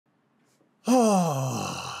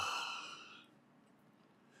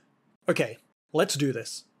Okay, let's do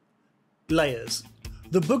this. Layers.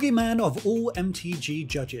 The boogeyman of all MTG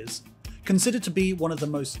judges. Considered to be one of the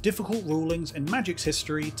most difficult rulings in Magic's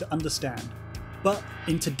history to understand. But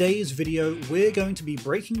in today's video, we're going to be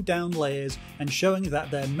breaking down layers and showing that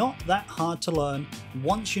they're not that hard to learn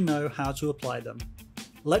once you know how to apply them.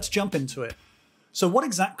 Let's jump into it. So what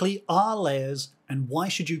exactly are layers and why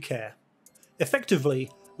should you care? Effectively,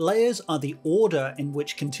 layers are the order in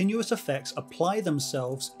which continuous effects apply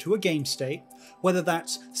themselves to a game state, whether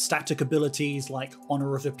that's static abilities like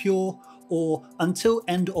Honor of the Pure, or until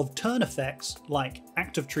end of turn effects like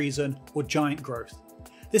Act of Treason or Giant Growth.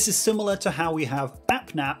 This is similar to how we have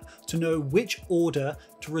Apnap to know which order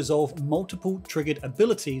to resolve multiple triggered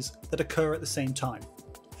abilities that occur at the same time.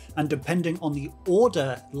 And depending on the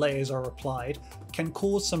order layers are applied, can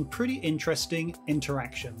cause some pretty interesting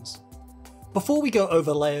interactions. Before we go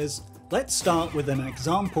over layers, let's start with an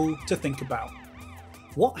example to think about.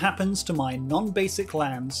 What happens to my non-basic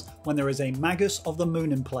lands when there is a Magus of the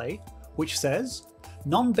Moon in play, which says,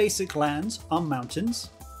 non-basic lands are mountains,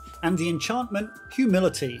 and the enchantment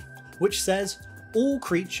Humility, which says, all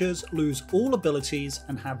creatures lose all abilities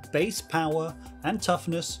and have base power and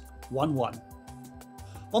toughness 1/1.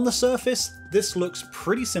 On the surface, this looks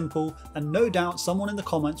pretty simple, and no doubt someone in the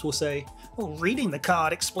comments will say, well, reading the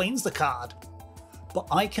card explains the card. But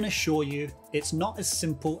I can assure you, it's not as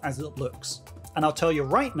simple as it looks. And I'll tell you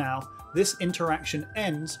right now, this interaction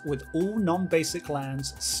ends with all non-basic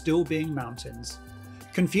lands still being mountains.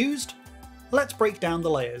 Confused? Let's break down the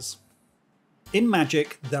layers. In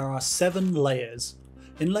Magic, there are 7 layers.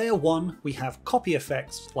 In layer 1, we have copy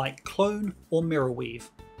effects like Clone or Mirror Weave.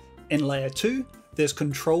 In layer 2, there's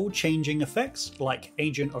control changing effects like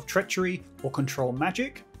Agent of Treachery or Control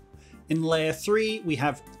Magic. In layer 3, we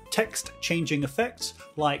have text changing effects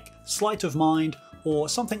like Sleight of Mind or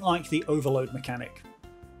something like the Overload mechanic.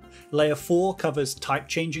 Layer 4 covers type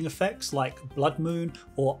changing effects like Blood Moon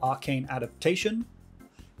or Arcane Adaptation.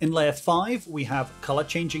 In layer 5, we have color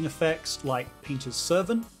changing effects like Painter's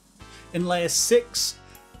Servant. In layer 6,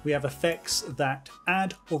 we have effects that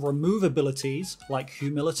add or remove abilities like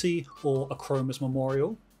Humility or Akroma's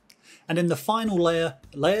Memorial. And in the final layer,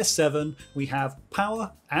 layer 7, we have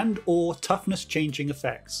power and or toughness changing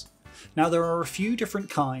effects. Now there are a few different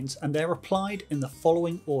kinds and they're applied in the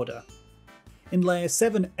following order. In layer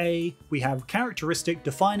 7A, we have characteristic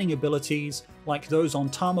defining abilities like those on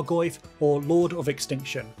Tarmogoyf or Lord of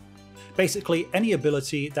Extinction. Basically any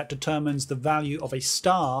ability that determines the value of a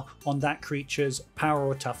star on that creature's power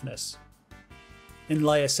or toughness. In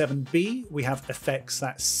layer 7B, we have effects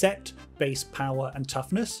that set base power and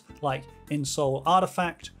toughness like Insoul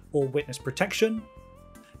Artifact or Witness Protection.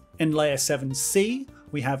 In layer 7C,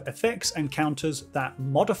 we have effects and counters that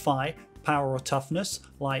modify power or toughness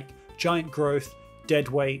like Giant Growth, Dead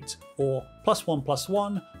Weight, or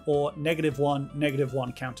 +1/+1 or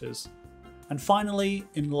 -1/-1 counters. And finally,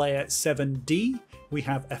 in layer 7D, we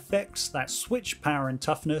have effects that switch power and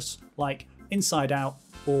toughness like Inside Out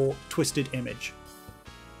or Twisted Image.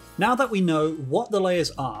 Now that we know what the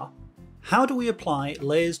layers are, how do we apply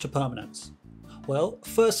layers to permanents? Well,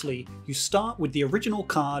 firstly, you start with the original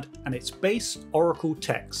card and its base Oracle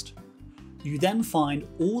text. You then find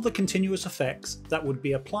all the continuous effects that would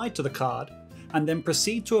be applied to the card, and then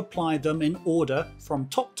proceed to apply them in order from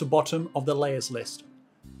top to bottom of the layers list.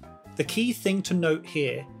 The key thing to note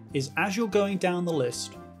here is as you're going down the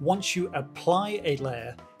list, once you apply a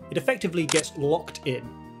layer, it effectively gets locked in,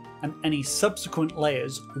 and any subsequent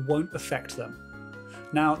layers won't affect them.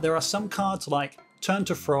 Now, there are some cards like Turn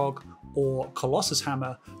to Frog or Colossus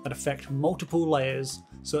Hammer that affect multiple layers,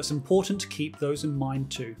 so it's important to keep those in mind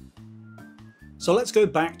too. So let's go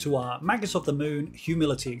back to our Magus of the Moon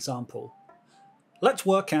Humility example. Let's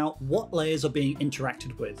work out what layers are being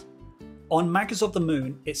interacted with. On Magus of the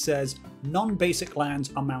Moon, it says non-basic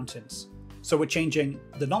lands are mountains. So we're changing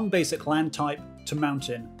the non-basic land type to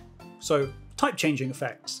mountain. So type changing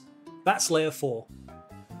effects. That's layer 4.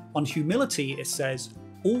 On Humility, it says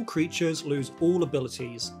all creatures lose all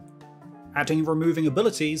abilities. Adding and removing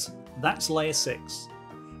abilities, that's layer 6.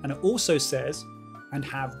 And it also says and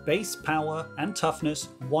have base power and toughness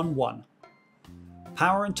 1/1.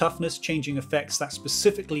 Power and toughness changing effects that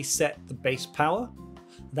specifically set the base power,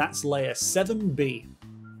 that's layer 7B.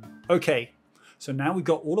 Okay, so now we've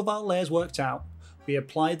got all of our layers worked out, we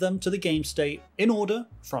apply them to the game state in order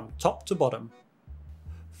from top to bottom.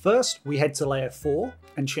 First, we head to layer 4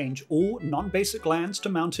 and change all non-basic lands to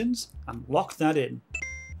mountains and lock that in.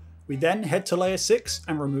 We then head to layer 6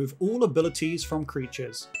 and remove all abilities from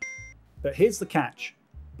creatures. But here's the catch.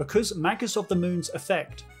 because Magus of the Moon's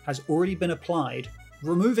effect has already been applied,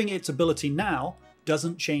 removing its ability now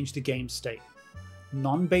doesn't change the game state.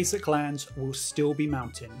 Non-basic lands will still be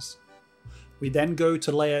mountains. We then go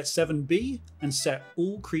to layer 7B and set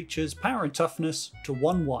all creatures' power and toughness to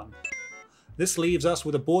 1-1. This leaves us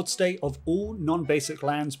with a board state of all non-basic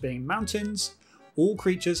lands being mountains, all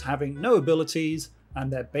creatures having no abilities,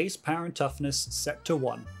 and their base power and toughness set to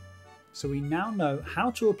 1. So we now know how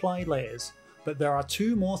to apply layers, but there are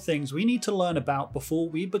 2 more things we need to learn about before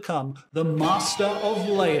we become the master of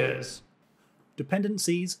layers: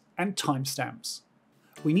 dependencies and timestamps.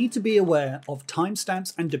 We need to be aware of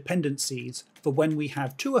timestamps and dependencies for when we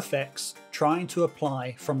have 2 effects trying to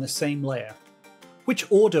apply from the same layer. Which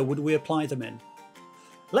order would we apply them in?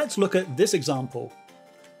 Let's look at this example.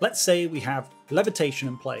 Let's say we have levitation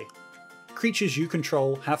in play. Creatures you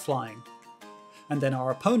control have flying. And then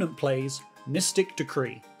our opponent plays Mystic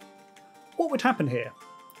Decree. What would happen here?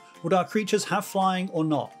 Would our creatures have flying or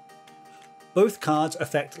not? Both cards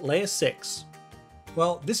affect layer 6.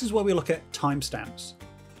 Well, this is where we look at timestamps.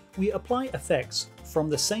 We apply effects from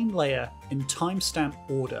the same layer in timestamp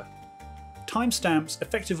order. Timestamps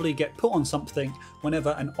effectively get put on something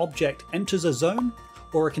whenever an object enters a zone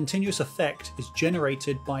or a continuous effect is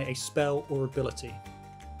generated by a spell or ability.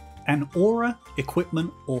 An aura,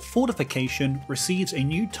 equipment, or fortification receives a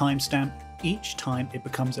new timestamp each time it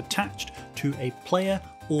becomes attached to a player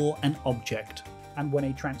or an object, and when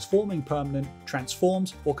a transforming permanent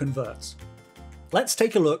transforms or converts. Let's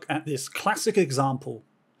take a look at this classic example.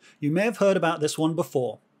 You may have heard about this one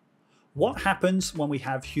before. What happens when we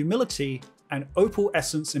have Humility and Opal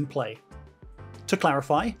Essence in play? To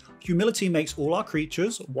clarify, Humility makes all our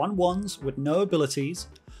creatures 1/1s with no abilities,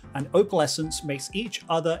 and Opal Essence makes each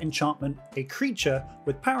other enchantment a creature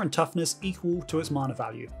with power and toughness equal to its mana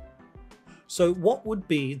value. So what would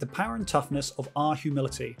be the power and toughness of our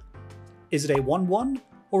Humility? Is it a 1/1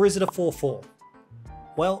 or is it a 4/4?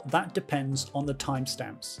 Well, that depends on the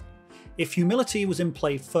timestamps. If Humility was in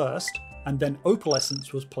play first, and then Opal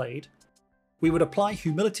Essence was played, we would apply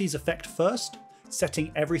Humility's effect first,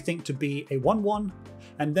 setting everything to be a 1/1,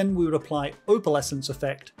 and then we would apply Opal Essence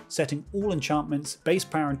effect, setting all enchantments, base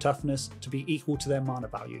power and toughness to be equal to their mana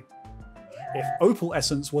value. If Opal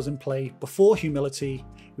Essence was in play before Humility,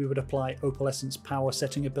 we would apply Opal Essence power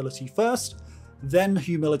setting ability first, then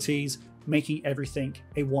Humility's, making everything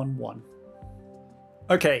a 1/1.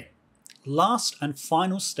 Okay, last and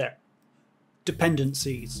final step.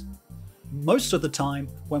 Dependencies. Most of the time,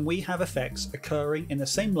 when we have effects occurring in the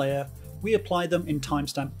same layer, we apply them in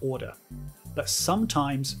timestamp order. But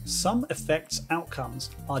sometimes, some effects'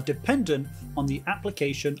 outcomes are dependent on the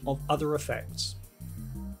application of other effects.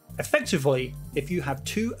 Effectively, if you have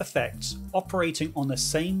 2 effects operating on the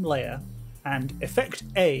same layer, and effect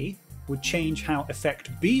A would change how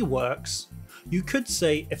effect B works, you could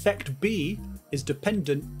say effect B is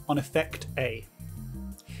dependent on effect A.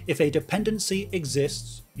 If a dependency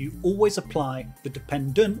exists, you always apply the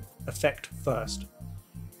dependent effect first.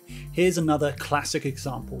 Here's another classic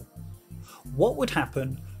example. What would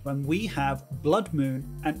happen when we have Blood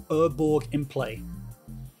Moon and Urborg in play?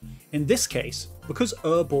 In this case, because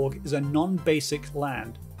Urborg is a non-basic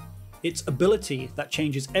land, its ability that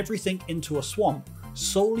changes everything into a swamp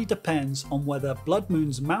solely depends on whether Blood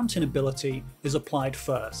Moon's mountain ability is applied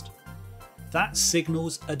first. That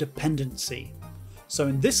signals a dependency. So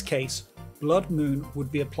in this case, Blood Moon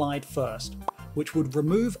would be applied first, which would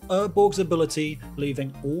remove Urborg's ability,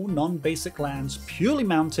 leaving all non-basic lands purely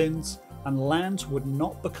mountains, and lands would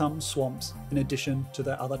not become swamps in addition to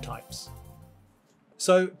their other types.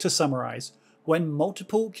 So to summarize, when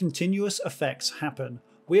multiple continuous effects happen,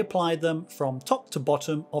 we apply them from top to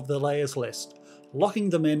bottom of the layers list, locking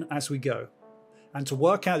them in as we go. And to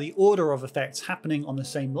work out the order of effects happening on the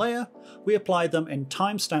same layer, we apply them in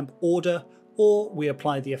timestamp order, or we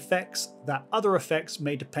apply the effects that other effects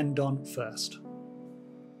may depend on first.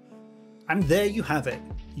 And there you have it.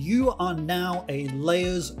 You are now a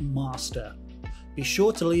layers master. Be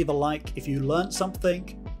sure to leave a like if you learned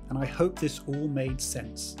something, and I hope this all made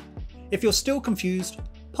sense. If you're still confused,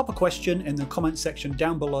 pop a question in the comment section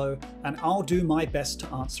down below and I'll do my best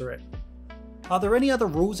to answer it. Are there any other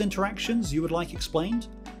rules interactions you would like explained?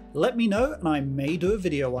 Let me know and I may do a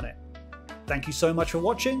video on it. Thank you so much for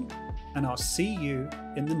watching, and I'll see you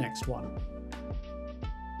in the next one.